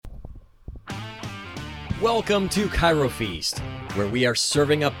Welcome to Chiro Feast, where we are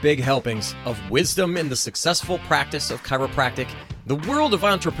serving up big helpings of wisdom in the successful practice of chiropractic, the world of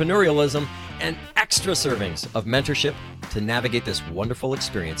entrepreneurialism, and extra servings of mentorship to navigate this wonderful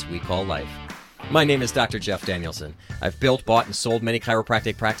experience we call life. My name is Dr. Jeff Danielson. I've built, bought, and sold many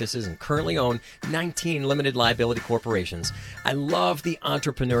chiropractic practices and currently own 19 limited liability corporations. I love the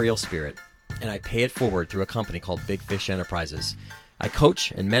entrepreneurial spirit, and I pay it forward through a company called Big Fish Enterprises. I coach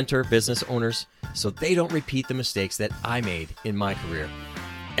and mentor business owners so they don't repeat the mistakes that I made in my career.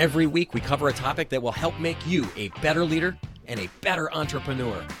 Every week, we cover a topic that will help make you a better leader and a better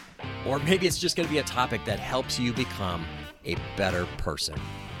entrepreneur. Or maybe it's just going to be a topic that helps you become a better person.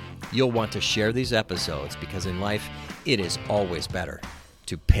 You'll want to share these episodes because in life, it is always better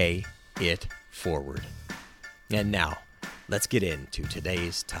to pay it forward. And now, let's get into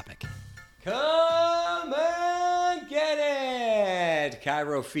today's topic. Come and get it!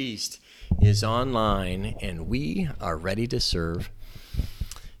 Chiro Feast is online and we are ready to serve.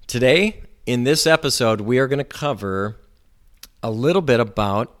 Today, in this episode, we are going to cover a little bit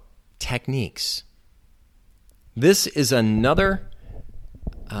about techniques. This is another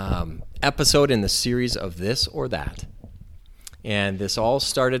episode in the series of This or That. And this all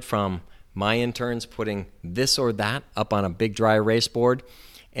started from my interns putting this or that up on a big dry erase board.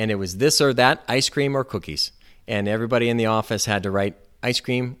 And it was this or that, ice cream or cookies. And everybody in the office had to write ice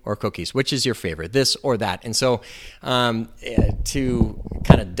cream or cookies. Which is your favorite, this or that? And so to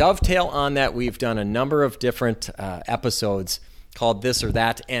kind of dovetail on that, we've done a number of different episodes called This or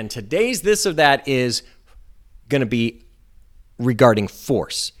That. And today's This or That is going to be regarding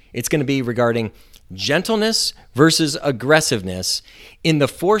force. It's going to be regarding gentleness versus aggressiveness in the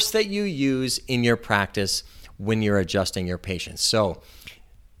force that you use in your practice when you're adjusting your patients. So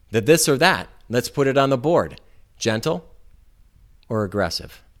the this or that, let's put it on the board. Gentle or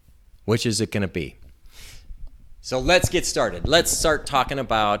aggressive? Which is it going to be? So let's get started. Let's start talking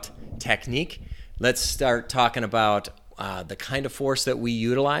about technique. Let's start talking about the kind of force that we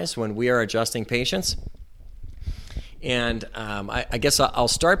utilize when we are adjusting patients. And I guess I'll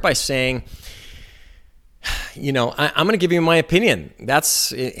start by saying, I'm going to give you my opinion.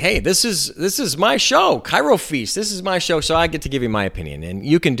 Hey, this is my show, Chiro Feast. This is my show, so I get to give you my opinion. And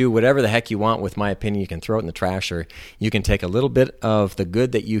you can do whatever the heck you want with my opinion. You can throw it in the trash, or you can take a little bit of the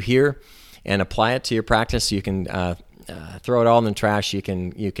good that you hear and apply it to your practice. You can throw it all in the trash. You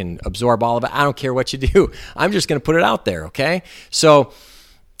can absorb all of it. I don't care what you do. I'm just going to put it out there, okay? So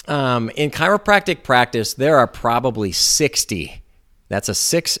in chiropractic practice, there are probably 60. That's a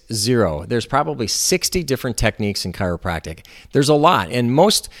 60. There's probably 60 different techniques in chiropractic. There's a lot, and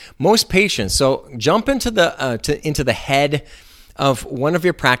most patients. So jump into the head of one of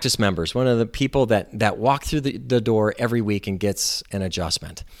your practice members, one of the people that walk through the door every week and gets an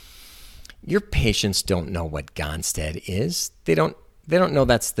adjustment. Your patients don't know what Gonstead is. They don't know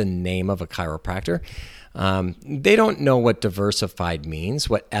that's the name of a chiropractor. They don't know what diversified means,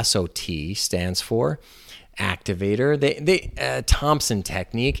 what SOT stands for. Activator, they Thompson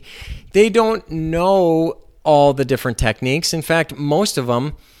technique. They don't know all the different techniques. In fact, most of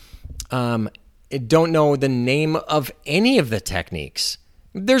them don't know the name of any of the techniques.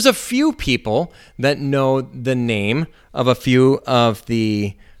 There's a few people that know the name of a few of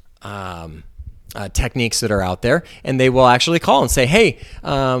the techniques that are out there, and they will actually call and say, hey,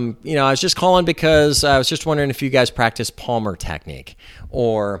 I was just calling because I was just wondering if you guys practice Palmer technique,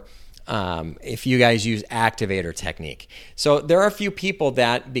 or if you guys use activator technique. So there are a few people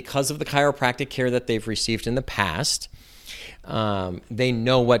that, because of the chiropractic care that they've received in the past, they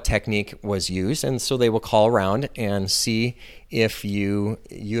know what technique was used, and so they will call around and see if you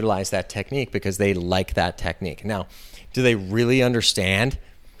utilize that technique because they like that technique. Now, do they really understand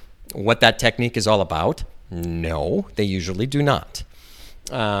what that technique is all about? No, they usually do not.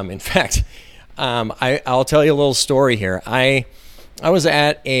 In fact, I'll tell you a little story here. I was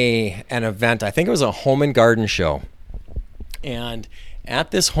at an event, I think it was a home and garden show. And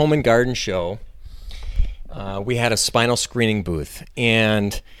at this home and garden show, we had a spinal screening booth.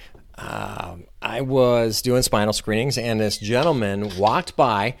 And I was doing spinal screenings, and this gentleman walked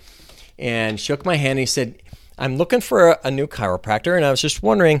by and shook my hand. And he said, I'm looking for a new chiropractor, and I was just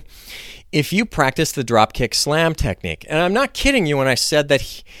wondering if you practice the drop kick slam technique. And I'm not kidding you when I say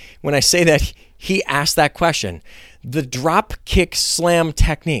that he asked that question. The drop kick slam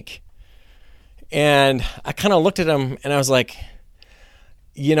technique. And I kind of looked at him and I was like,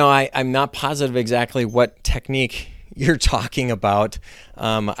 I'm not positive exactly what technique you're talking about.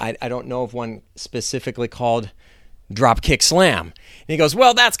 I don't know of one specifically called drop kick slam. And he goes,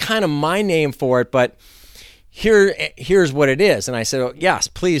 well, that's kind of my name for it, but here's what it is. And I said, oh, yes,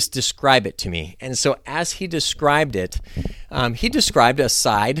 please describe it to me. And so as he described it, he described a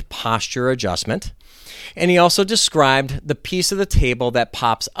side posture adjustment. And he also described the piece of the table that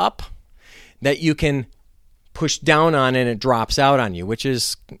pops up that you can push down on and it drops out on you, which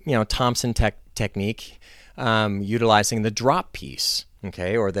is, Thompson technique, utilizing the drop piece,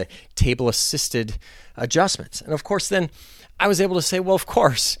 okay, or the table-assisted adjustments. And of course, then I was able to say, well, of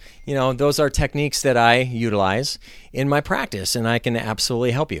course, those are techniques that I utilize in my practice, and I can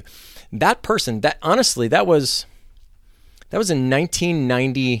absolutely help you. That person, that was in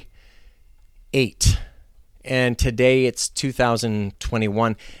 1998. And today it's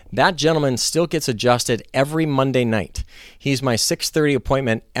 2021. That gentleman still gets adjusted every Monday night. He's my 6:30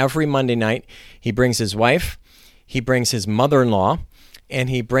 appointment every Monday night. He brings his wife, he brings his mother-in-law, and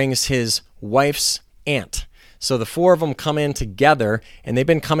he brings his wife's aunt. So the four of them come in together, and they've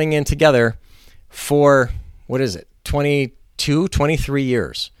been coming in together for, 22, 23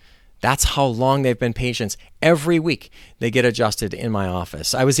 years. That's how long they've been patients. Every week they get adjusted in my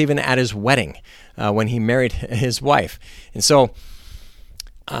office. I was even at his wedding when he married his wife. And so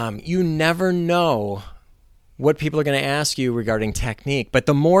you never know what people are going to ask you regarding technique. But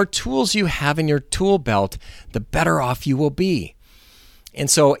the more tools you have in your tool belt, the better off you will be. And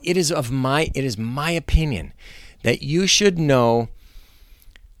so it is my opinion that you should know,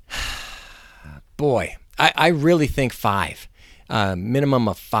 boy, I really think 5. Minimum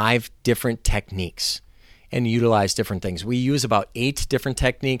of 5 different techniques and utilize different things. We use about 8 different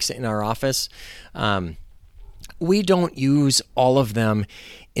techniques in our office. We don't use all of them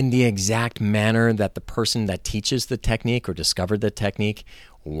in the exact manner that the person that teaches the technique or discovered the technique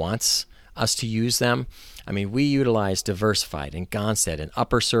wants us to use them. I mean, we utilize Diversified and Gonstead and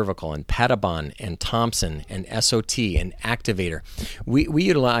Upper Cervical and Pettibon and Thompson and SOT and Activator. We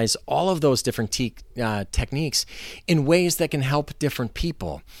utilize all of those different techniques in ways that can help different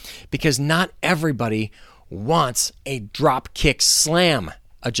people, because not everybody wants a drop kick slam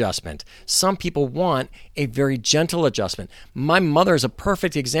adjustment. Some people want a very gentle adjustment. My mother is a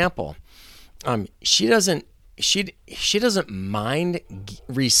perfect example. She doesn't mind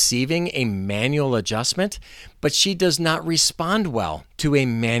receiving a manual adjustment, but she does not respond well to a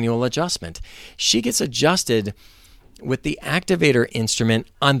manual adjustment. She gets adjusted with the Activator instrument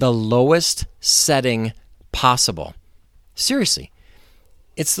on the lowest setting possible. Seriously.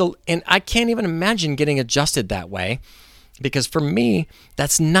 And I can't even imagine getting adjusted that way, because for me,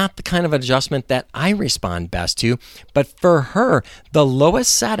 that's not the kind of adjustment that I respond best to. But for her, the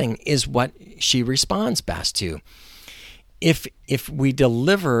lowest setting is what she responds best to. If we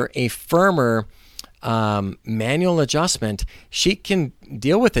deliver a firmer manual adjustment, she can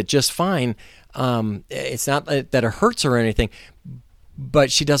deal with it just fine. It's not that it hurts her or anything,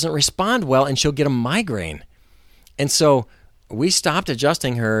 but she doesn't respond well, and she'll get a migraine. And so we stopped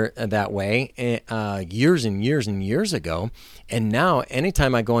adjusting her that way years and years and years ago. And now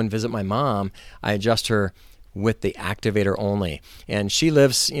anytime I go and visit my mom, I adjust her with the Activator only. And she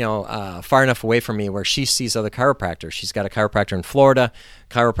lives, far enough away from me where she sees other chiropractors. She's got a chiropractor in Florida,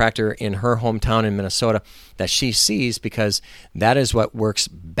 chiropractor in her hometown in Minnesota that she sees, because that is what works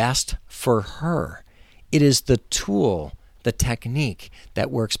best for her. It is the tool, the technique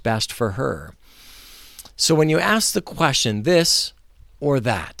that works best for her. So when you ask the question, this or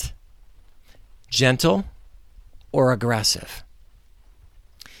that, gentle or aggressive,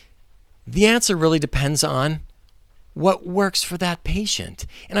 the answer really depends on what works for that patient.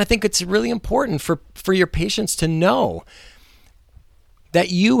 And I think it's really important for your patients to know that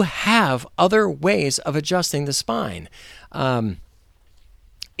you have other ways of adjusting the spine.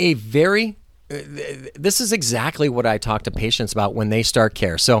 This is exactly what I talk to patients about when they start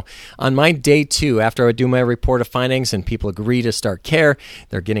care. So on my day 2, after I do my report of findings and people agree to start care,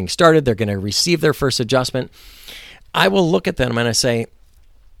 they're getting started, they're going to receive their first adjustment, I will look at them and I say,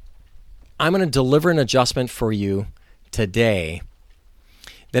 I'm going to deliver an adjustment for you today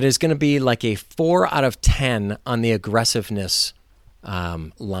that is going to be like a 4 out of 10 on the aggressiveness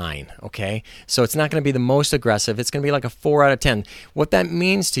line, okay? So it's not going to be the most aggressive. It's going to be like a 4 out of 10. What that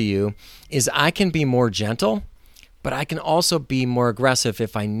means to you is I can be more gentle, but I can also be more aggressive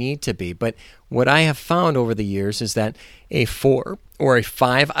if I need to be. But what I have found over the years is that a 4 or a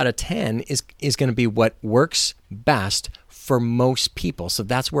 5 out of 10 is going to be what works best for most people. So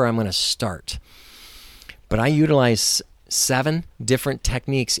that's where I'm going to start. But I utilize 7 different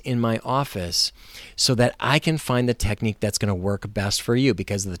techniques in my office so that I can find the technique that's going to work best for you,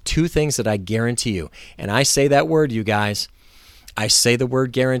 because of the 2 things that I guarantee you. And I say that word, you guys. I say the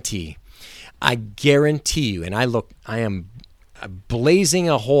word guarantee. I guarantee you, and I am blazing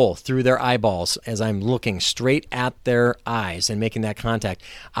a hole through their eyeballs as I'm looking straight at their eyes and making that contact.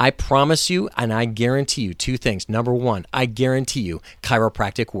 I promise you, and I guarantee you 2 things. Number 1, I guarantee you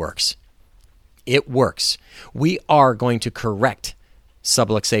chiropractic works. It works. We are going to correct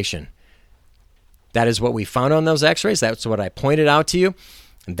subluxation. That is what we found on those x-rays. That's what I pointed out to you.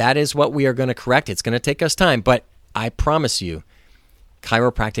 That is what we are going to correct. It's going to take us time, but I promise you,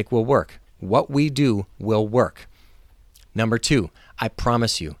 chiropractic will work. What we do will work. Number 2, I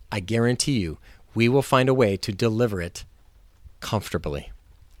promise you, I guarantee you, we will find a way to deliver it comfortably.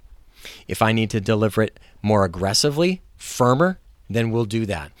 If I need to deliver it more aggressively, firmer, then we'll do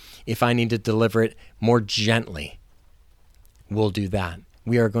that. If I need to deliver it more gently, we'll do that.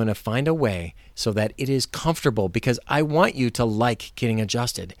 We are going to find a way so that it is comfortable, because I want you to like getting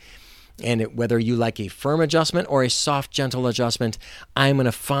adjusted. And whether you like a firm adjustment or a soft, gentle adjustment, I'm going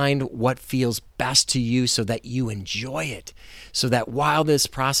to find what feels best to you so that you enjoy it. So that while this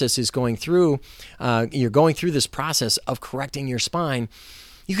process is going through, you're going through this process of correcting your spine,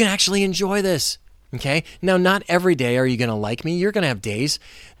 you can actually enjoy this. Okay? Now, not every day are you going to like me. You're going to have days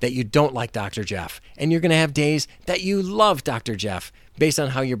that you don't like Dr. Jeff. And you're going to have days that you love Dr. Jeff based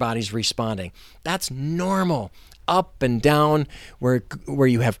on how your body's responding. That's normal. Up and down, where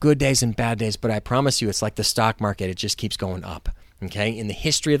you have good days and bad days. But I promise you, it's like the stock market. It just keeps going up. Okay? In the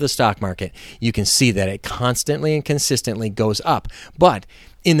history of the stock market, you can see that it constantly and consistently goes up. But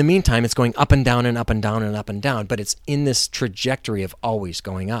in the meantime, it's going up and down and up and down and up and down. But it's in this trajectory of always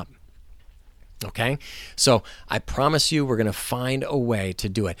going up. Okay? So I promise you, we're going to find a way to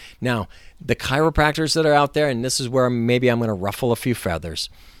do it. Now, the chiropractors that are out there, and this is where maybe I'm going to ruffle a few feathers.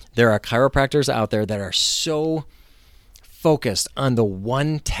 There are chiropractors out there that are so focused on the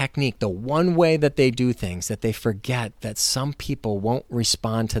one technique, the one way that they do things, that they forget that some people won't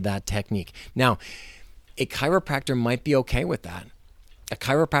respond to that technique. Now, a chiropractor might be okay with that. A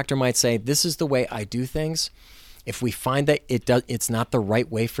chiropractor might say, this is the way I do things. If we find that it's not the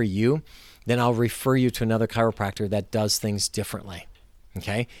right way for you, then I'll refer you to another chiropractor that does things differently.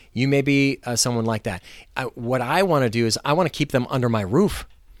 Okay? You may be someone like that. What I want to do is I want to keep them under my roof.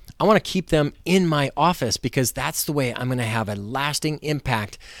 I want to keep them in my office, because that's the way I'm going to have a lasting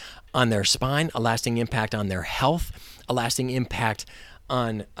impact on their spine, a lasting impact on their health, a lasting impact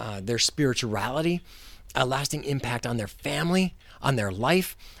on their spirituality, a lasting impact on their family, on their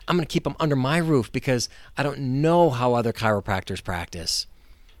life. I'm going to keep them under my roof because I don't know how other chiropractors practice.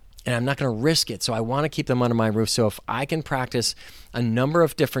 And I'm not going to risk it. So I want to keep them under my roof. So if I can practice a number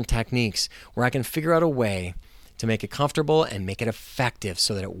of different techniques where I can figure out a way to make it comfortable and make it effective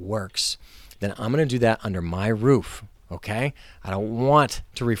so that it works, then I'm going to do that under my roof, okay? I don't want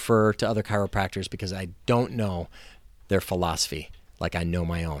to refer to other chiropractors because I don't know their philosophy like I know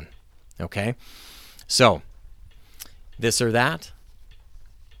my own, okay? So, this or that,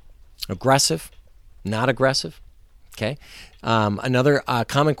 aggressive, not aggressive, okay? Another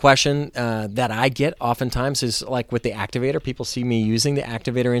common question that I get oftentimes is like with the activator. People see me using the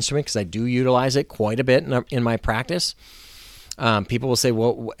activator instrument because I do utilize it quite a bit in my practice. People will say,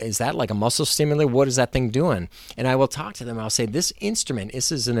 well, is that like a muscle stimulator? What is that thing doing? And I will talk to them. I'll say, this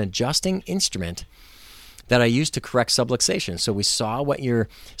is an adjusting instrument that I use to correct subluxation. So we saw what your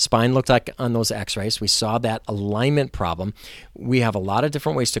spine looked like on those x-rays. We saw that alignment problem. We have a lot of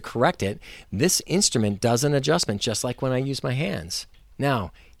different ways to correct it. This instrument does an adjustment just like when I use my hands.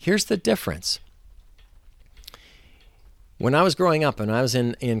 Now, here's the difference. When I was growing up and I was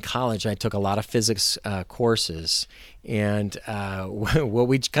in college, I took a lot of physics courses. And what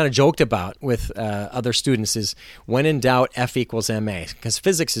we kind of joked about with other students is, when in doubt, F equals ma. Because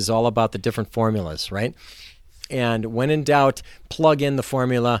physics is all about the different formulas, right? And when in doubt, plug in the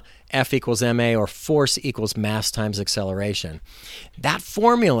formula F equals ma, or force equals mass times acceleration. That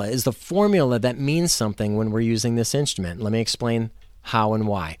formula is the formula that means something when we're using this instrument. Let me explain how and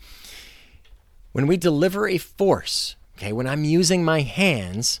why. When we deliver a force, okay, when I'm using my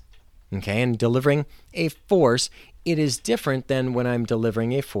hands, okay, and delivering a force, it is different than when I'm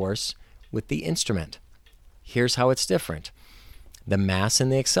delivering a force with the instrument. Here's how it's different. The mass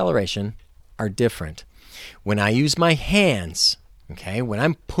and the acceleration are different. When I use my hands, okay, when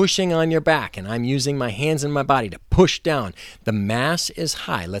I'm pushing on your back and I'm using my hands and my body to push down, the mass is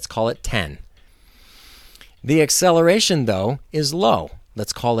high. Let's call it 10. The acceleration, though, is low.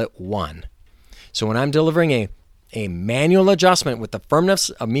 Let's call it 1. So when I'm delivering a manual adjustment with the firmness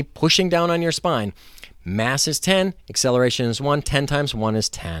of me pushing down on your spine, mass is 10, acceleration is 1, 10 times 1 is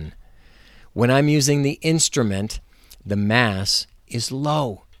 10. When I'm using the instrument, the mass is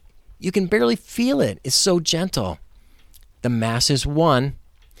low. You can barely feel it. It's so gentle. The mass is 1.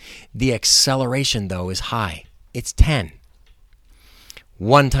 The acceleration, though, is high. It's 10.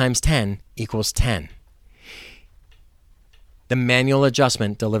 1 times 10 equals 10. The manual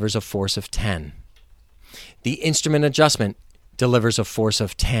adjustment delivers a force of 10. The instrument adjustment delivers a force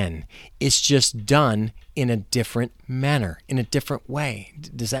of 10. It's just done in a different manner, in a different way.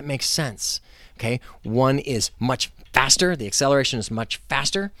 Does that make sense? Okay, one is much faster, the acceleration is much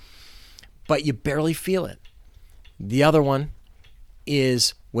faster, but you barely feel it. The other one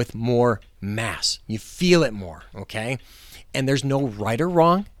is with more mass. You feel it more, okay? And there's no right or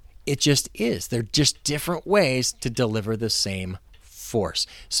wrong. It just is. They're just different ways to deliver the same force.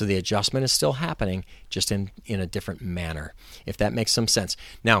 So the adjustment is still happening, just in a different manner, if that makes some sense.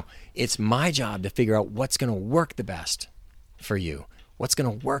 Now, it's my job to figure out what's going to work the best for you, what's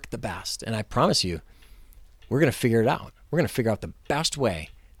going to work the best. And I promise you, we're going to figure it out. We're going to figure out the best way,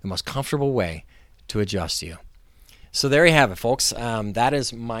 the most comfortable way to adjust you. So there you have it, folks. That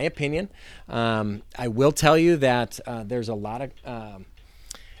is my opinion. I will tell you that there's a lot of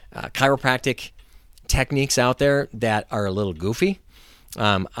chiropractic techniques out there that are a little goofy.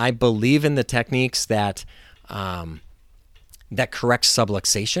 I believe in the techniques that correct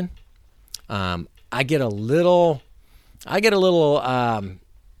subluxation. I get a little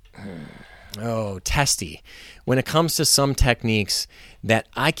testy when it comes to some techniques that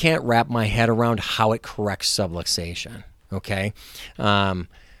I can't wrap my head around how it corrects subluxation. Okay.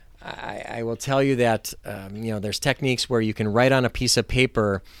 I will tell you that, there's techniques where you can write on a piece of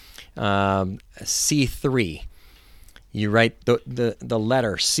paper, C3. You write the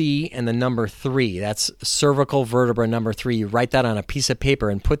letter C and the number 3. That's cervical vertebra number 3. You write that on a piece of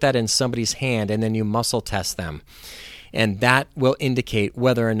paper and put that in somebody's hand, and then you muscle test them. And that will indicate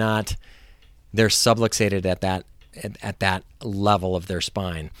whether or not they're subluxated at that level of their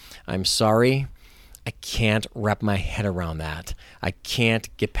spine. I'm sorry, I can't wrap my head around that. I can't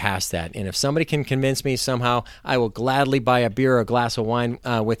get past that. And if somebody can convince me somehow, I will gladly buy a beer or a glass of wine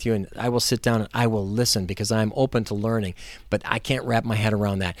with you, and I will sit down and I will listen because I'm open to learning. But I can't wrap my head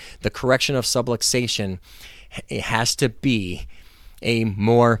around that. The correction of subluxation, it has to be a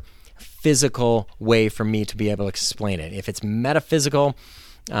more physical way for me to be able to explain it. If it's metaphysical,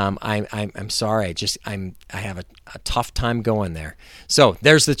 I'm sorry. I have a tough time going there. So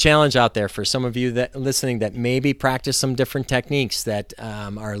there's the challenge out there for some of you that listening that maybe practice some different techniques that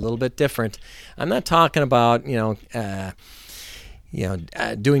are a little bit different. I'm not talking about doing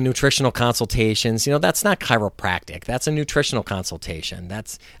nutritional consultations. That's not chiropractic. That's a nutritional consultation.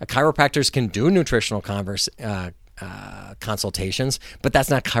 Chiropractors can do nutritional consultations, but that's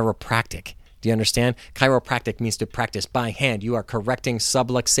not chiropractic. Do you understand? Chiropractic means to practice by hand. You are correcting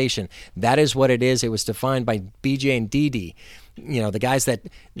subluxation. That is what it is. It was defined by BJ and DD. The guys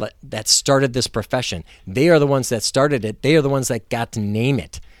that started this profession. They are the ones that started it. They are the ones that got to name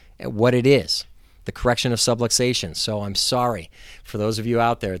it, what it is, the correction of subluxation. So I'm sorry for those of you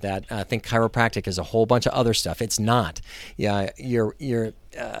out there that think chiropractic is a whole bunch of other stuff. It's not. Yeah, your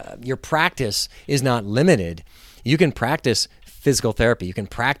practice is not limited. You can practice physical therapy. You can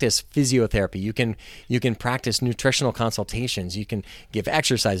practice physiotherapy. You can practice nutritional consultations. You can give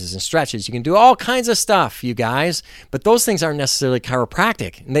exercises and stretches. You can do all kinds of stuff, you guys. But those things aren't necessarily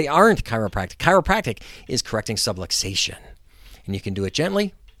chiropractic. They aren't chiropractic. Chiropractic is correcting subluxation. And you can do it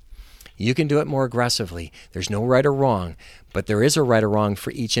gently. You can do it more aggressively. There's no right or wrong, but there is a right or wrong for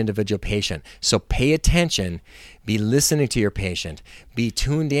each individual patient. So pay attention, be listening to your patient, be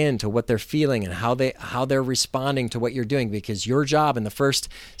tuned in to what they're feeling and how they're responding to what you're doing, because your job in the first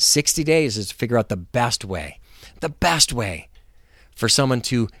 60 days is to figure out the best way for someone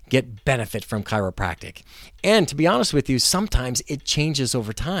to get benefit from chiropractic. And to be honest with you, sometimes it changes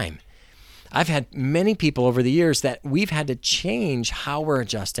over time. I've had many people over the years that we've had to change how we're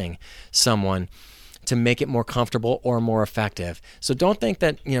adjusting someone to make it more comfortable or more effective. So don't think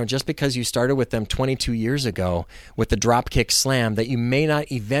that, just because you started with them 22 years ago with the drop kick slam, that you may not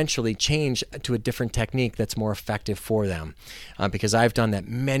eventually change to a different technique that's more effective for them. Because I've done that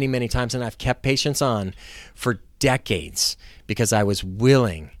many, many times, and I've kept patients on for decades because I was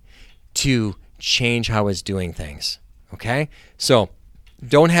willing to change how I was doing things. Okay? So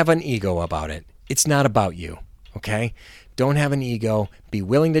don't have an ego about it. It's not about you, okay? Don't have an ego. Be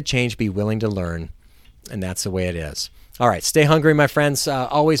willing to change. Be willing to learn. And that's the way it is. All right, stay hungry, my friends.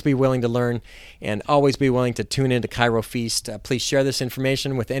 Always be willing to learn, and always be willing to tune into Chiro Feast. Please share this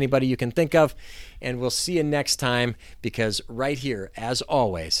information with anybody you can think of, and we'll see you next time, because right here, as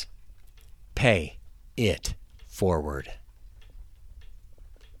always, pay it forward.